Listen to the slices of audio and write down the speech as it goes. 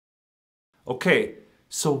Okay,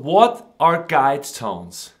 so what are guide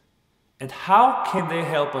tones? And how can they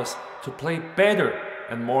help us to play better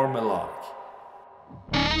and more melodic?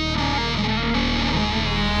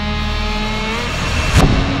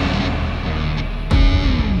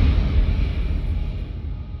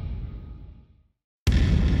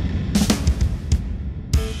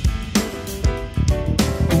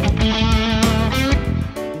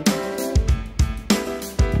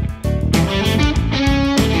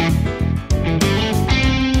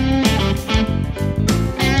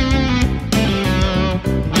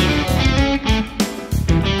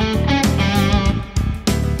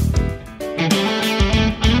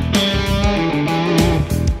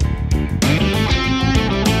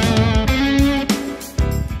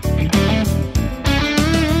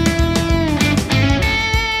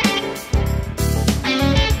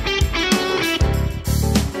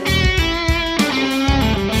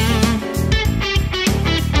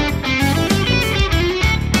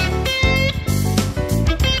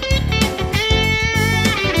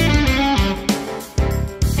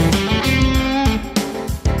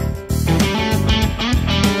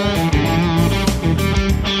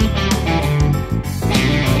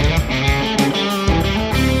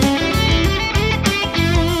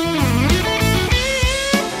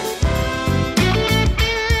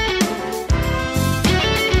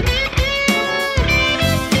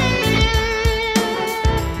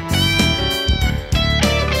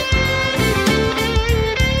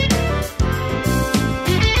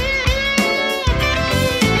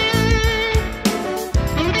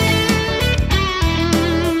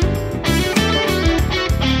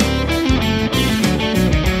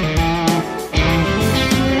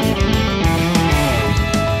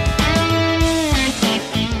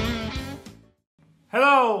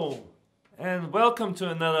 Hello and welcome to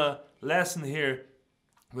another lesson here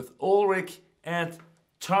with Ulrich and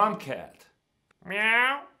Tomcat.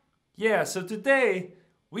 Meow. Yeah, so today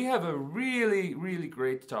we have a really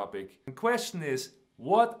great topic. The question is,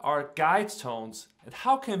 what are guide tones and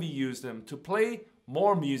how can we use them to play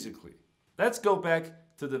more musically? Let's go back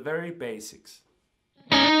to the very basics.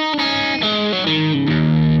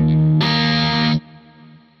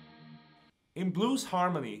 In blues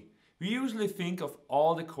harmony, we usually think of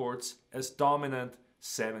all the chords as dominant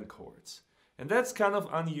 7 chords. And that's kind of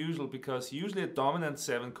unusual because usually a dominant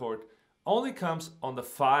 7 chord only comes on the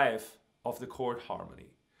 5 of the chord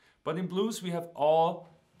harmony. But in blues we have all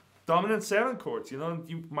dominant 7 chords. You know,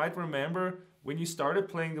 you might remember when you started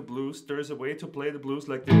playing the blues, there's a way to play the blues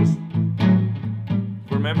like this.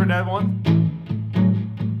 Remember that one?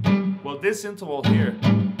 Well, this interval here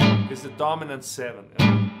is the dominant 7.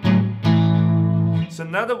 So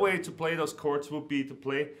another way to play those chords would be to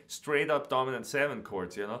play straight up dominant 7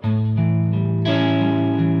 chords, you know?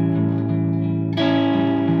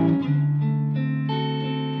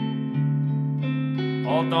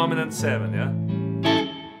 All dominant 7, yeah?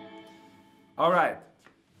 Alright,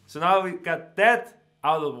 so now we got that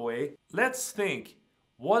out of the way. Let's think,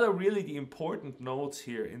 what are really the important notes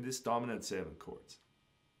here in this dominant 7 chords?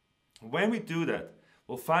 When we do that,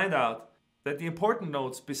 we'll find out that the important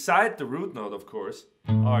notes, beside the root note of course,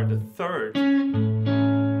 are the 3rd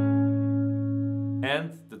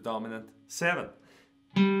and the dominant 7,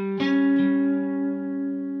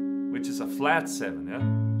 which is a flat 7, yeah?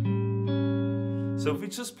 So if we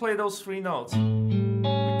just play those 3 notes, we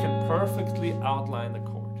can perfectly outline the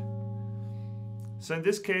chord. So in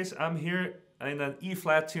this case, I'm here in an E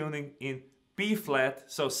flat tuning in B flat,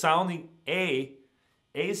 so sounding A,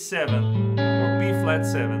 A7 or B flat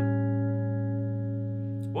 7.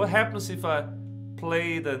 What happens if I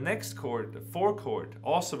play the next chord, the 4 chord,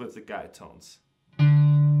 also with the guide tones?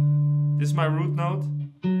 This is my root note,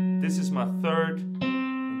 this is my 3rd,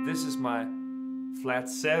 and this is my flat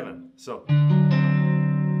 7. So,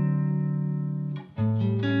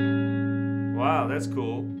 wow, that's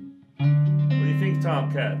cool. What do you think,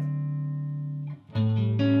 Tomcat?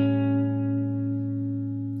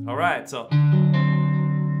 Alright, so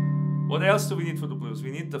what else do we need for the blues?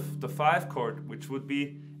 We need the 5 chord, which would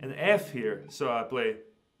be an F here. So I play,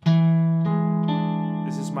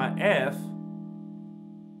 this is my F,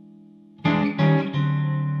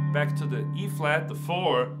 back to the E flat, the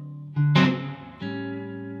 4,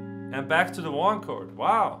 and back to the 1 chord.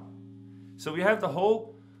 Wow! So we have the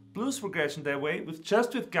whole blues progression that way,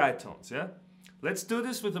 just with guide tones, yeah? Let's do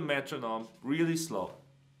this with a metronome, really slow.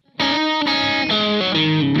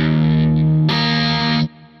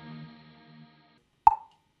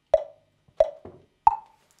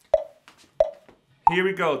 Here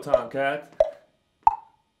we go, Tomcat.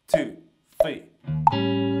 2, 3.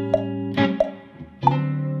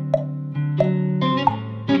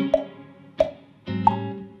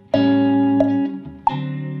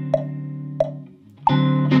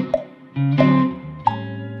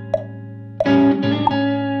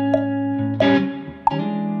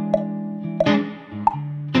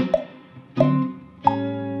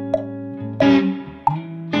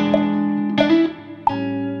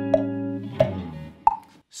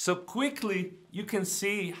 So quickly you can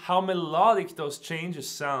see how melodic those changes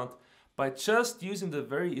sound by just using the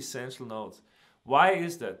very essential notes. Why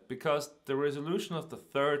is that? Because the resolution of the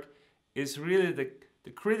third is really the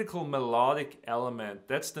critical melodic element.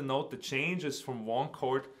 That's the note that changes from one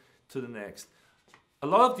chord to the next. A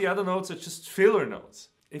lot of the other notes are just filler notes.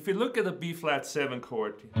 If you look at a B flat 7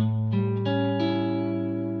 chord, you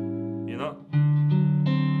know,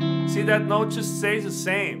 see that note just stays the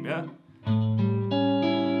same, yeah?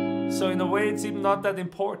 So in a way it's even not that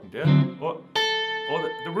important, yeah? Or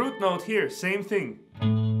the root note here, same thing.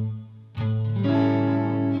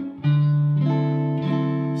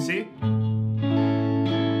 See?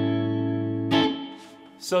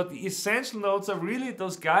 So the essential notes are really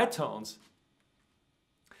those guide tones.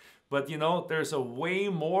 But you know, there's a way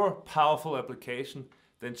more powerful application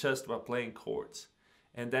than just by playing chords.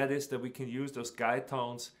 And that is that we can use those guide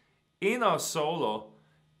tones in our solo,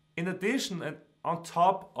 in addition and on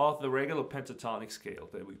top of the regular pentatonic scale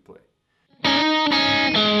that we play.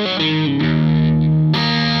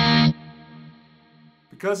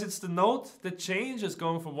 Because it's the note that changes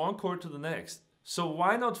going from one chord to the next. So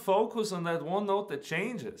why not focus on that one note that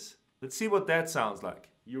changes? Let's see what that sounds like.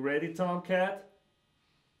 You ready, Tomcat?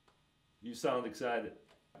 You sound excited.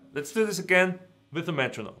 Let's do this again with the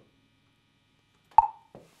metronome.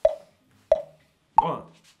 1,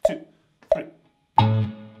 2, 3.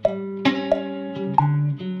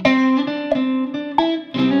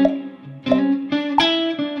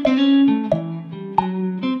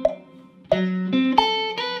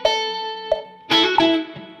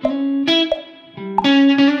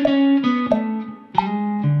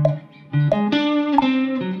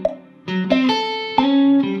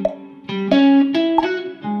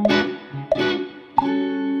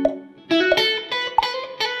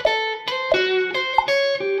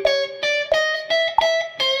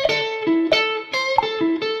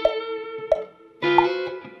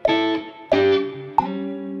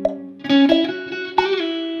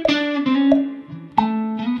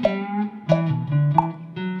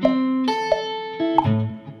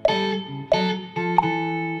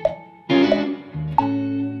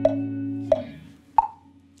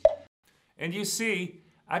 And you see,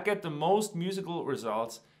 I get the most musical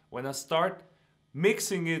results when I start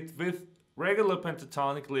mixing it with regular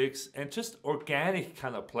pentatonic licks and just organic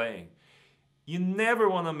kind of playing. You never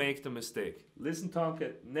want to make the mistake. Listen,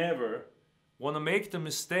 Tomcat, never want to make the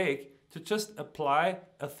mistake to just apply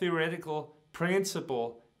a theoretical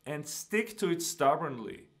principle and stick to it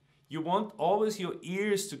stubbornly. You want always your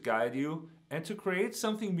ears to guide you and to create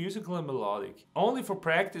something musical and melodic. Only for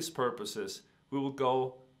practice purposes we will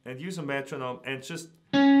go and use a metronome and just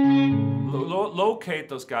locate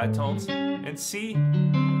those guide tones and see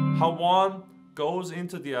how one goes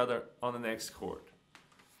into the other on the next chord.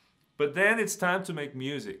 But then it's time to make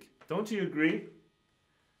music. Don't you agree?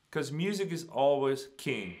 Because music is always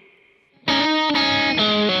king.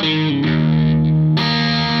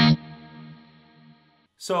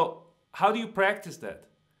 So how do you practice that?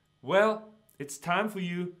 Well, it's time for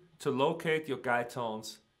you to locate your guide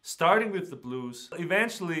tones, starting with the blues.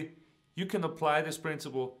 Eventually, you can apply this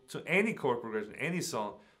principle to any chord progression, any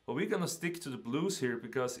song. But we're going to stick to the blues here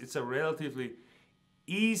because it's a relatively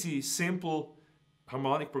easy, simple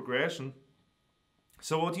harmonic progression.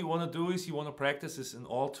 So what you want to do is you want to practice this in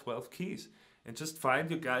all 12 keys and just find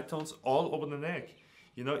your guide tones all over the neck.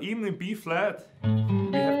 You know, even in B flat, we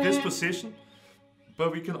have this position,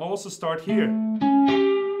 but we can also start here,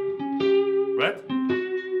 right?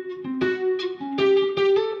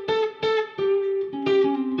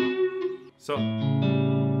 So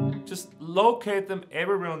just locate them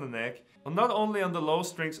everywhere on the neck, and not only on the low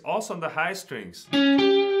strings, also on the high strings.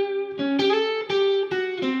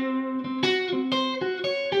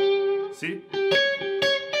 See?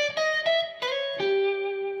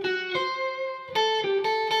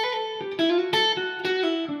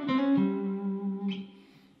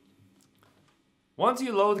 Once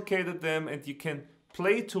you located them and you can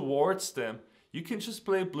play towards them, you can just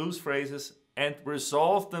play blues phrases and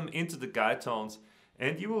resolve them into the guide tones,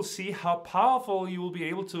 and you will see how powerful you will be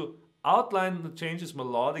able to outline the changes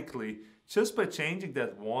melodically just by changing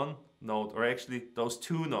that one note, or actually those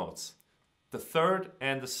two notes, the third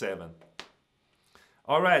and the seventh.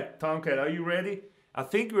 All right, Tomcat, are you ready? I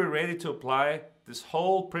think we're ready to apply this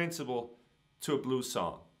whole principle to a blues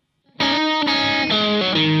song.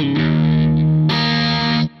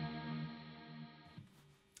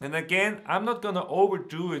 And again, I'm not gonna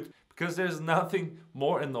overdo it because there's nothing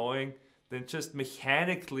more annoying than just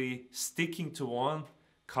mechanically sticking to one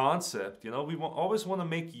concept. You know, we always want to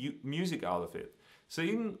make music out of it. So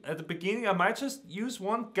even at the beginning, I might just use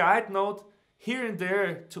one guide note here and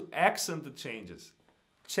there to accent the changes.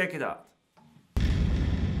 Check it out.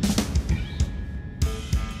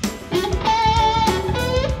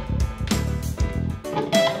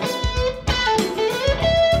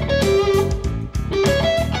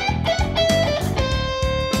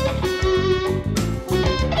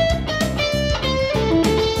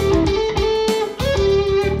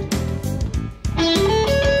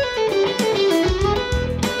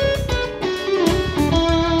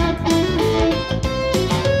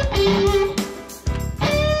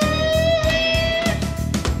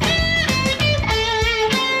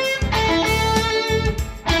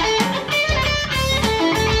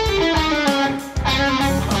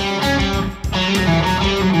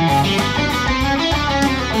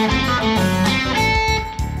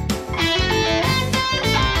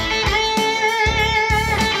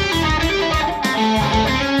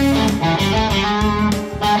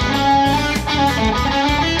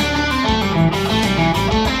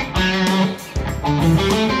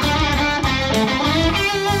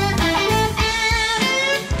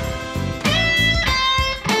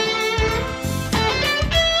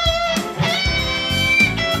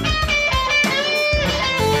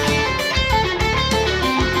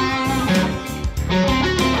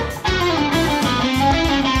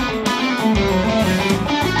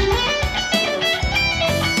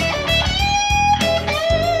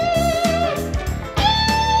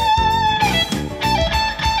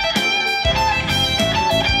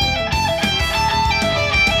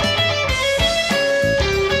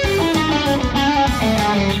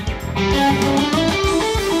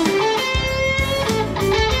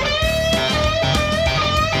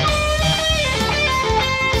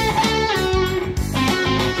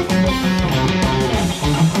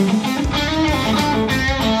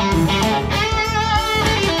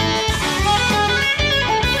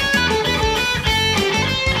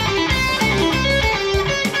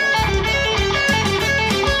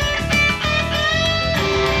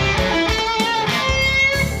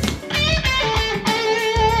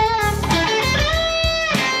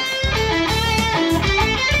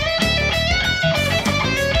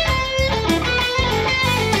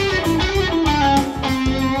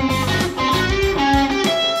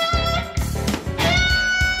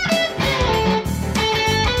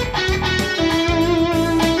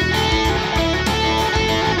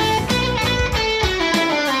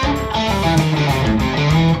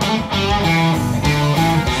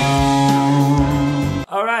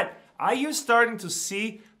 Are you starting to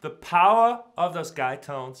see the power of those guide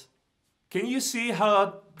tones? Can you see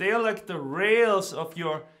how they're like the rails of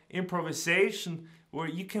your improvisation, where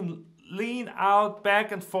you can lean out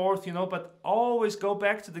back and forth, you know, but always go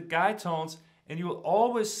back to the guide tones, and you will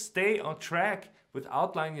always stay on track with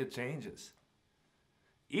outlining your changes.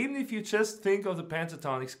 Even if you just think of the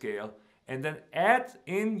pentatonic scale and then add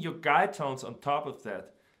in your guide tones on top of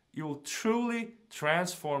that, you will truly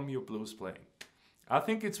transform your blues playing. I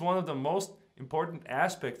think it's one of the most important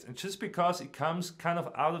aspects, and just because it comes kind of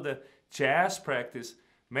out of the jazz practice,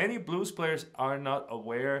 many blues players are not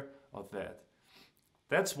aware of that.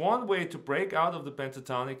 That's one way to break out of the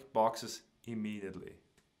pentatonic boxes immediately.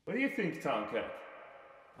 What do you think, Tomcat?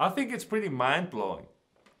 I think it's pretty mind-blowing.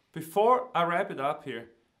 Before I wrap it up here,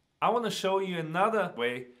 I want to show you another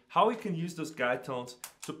way how we can use those guide tones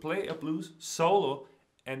to play a blues solo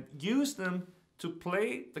and use them to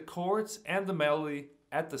play the chords and the melody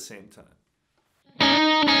at the same time.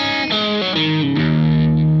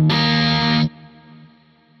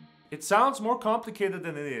 It sounds more complicated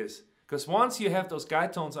than it is, because once you have those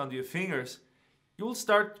guide tones under your fingers, you will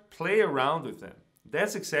start to play around with them.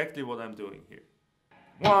 That's exactly what I'm doing here.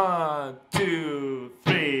 1, 2,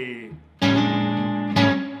 3.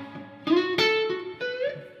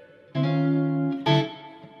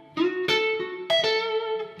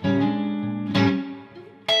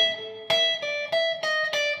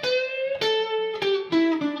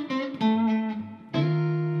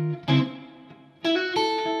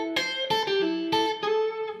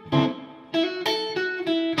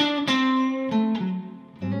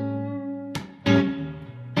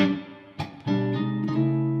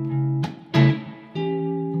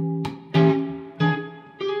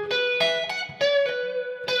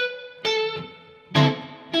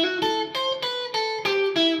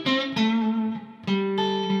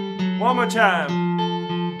 One more time.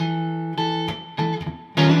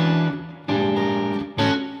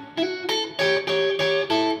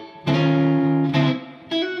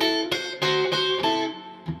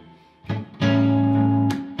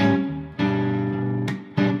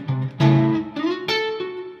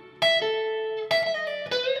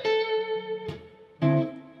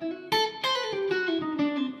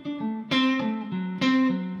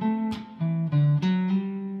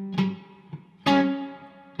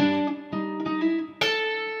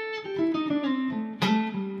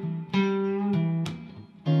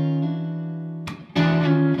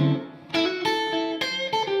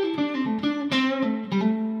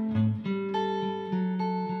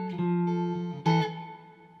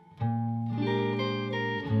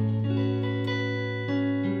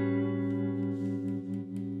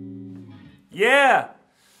 Yeah!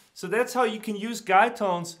 So that's how you can use guide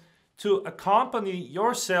tones to accompany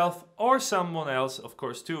yourself or someone else, of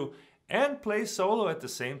course, too, and play solo at the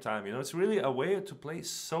same time. You know, it's really a way to play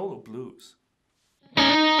solo blues.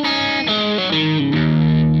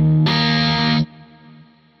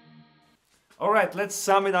 All right, let's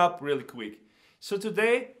sum it up really quick. So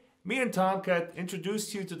today, me and Tomcat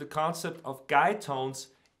introduced you to the concept of guide tones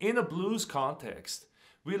in a blues context.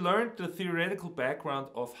 We learned the theoretical background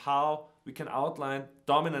of how we can outline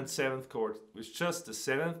dominant 7th chord with just the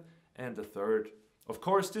 7th and the 3rd. Of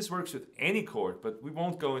course, this works with any chord, but we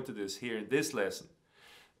won't go into this here in this lesson.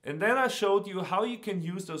 And then I showed you how you can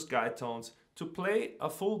use those guide tones to play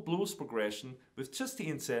a full blues progression with just the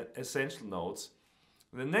essential notes.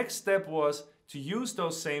 The next step was to use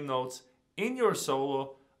those same notes in your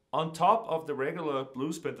solo on top of the regular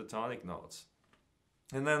blues pentatonic notes.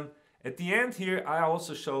 And then at the end here, I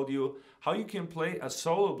also showed you how you can play a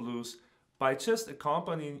solo blues by just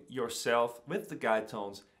accompanying yourself with the guide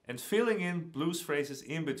tones and filling in blues phrases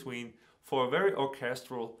in between for a very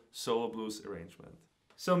orchestral solo blues arrangement.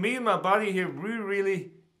 So me and my buddy here, we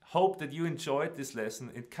really hope that you enjoyed this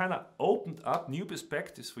lesson. It kind of opened up new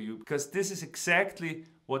perspectives for you, because this is exactly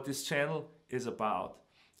what this channel is about.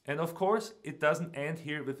 And of course, it doesn't end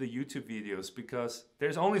here with the YouTube videos, because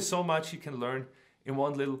there's only so much you can learn in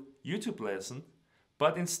one little YouTube lesson.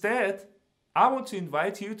 But instead, I want to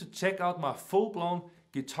invite you to check out my full-blown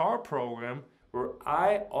guitar program, where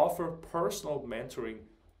I offer personal mentoring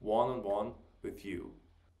one-on-one with you.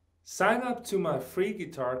 Sign up to my free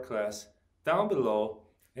guitar class down below,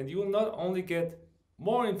 and you will not only get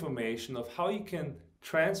more information of how you can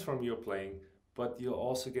transform your playing, but you'll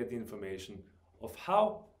also get the information of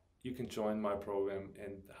how you can join my program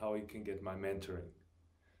and how you can get my mentoring.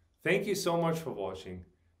 Thank you so much for watching,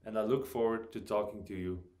 and I look forward to talking to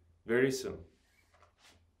you very soon.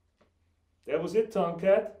 That was it,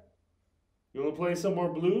 Tomcat. You want to play some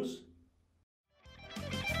more blues?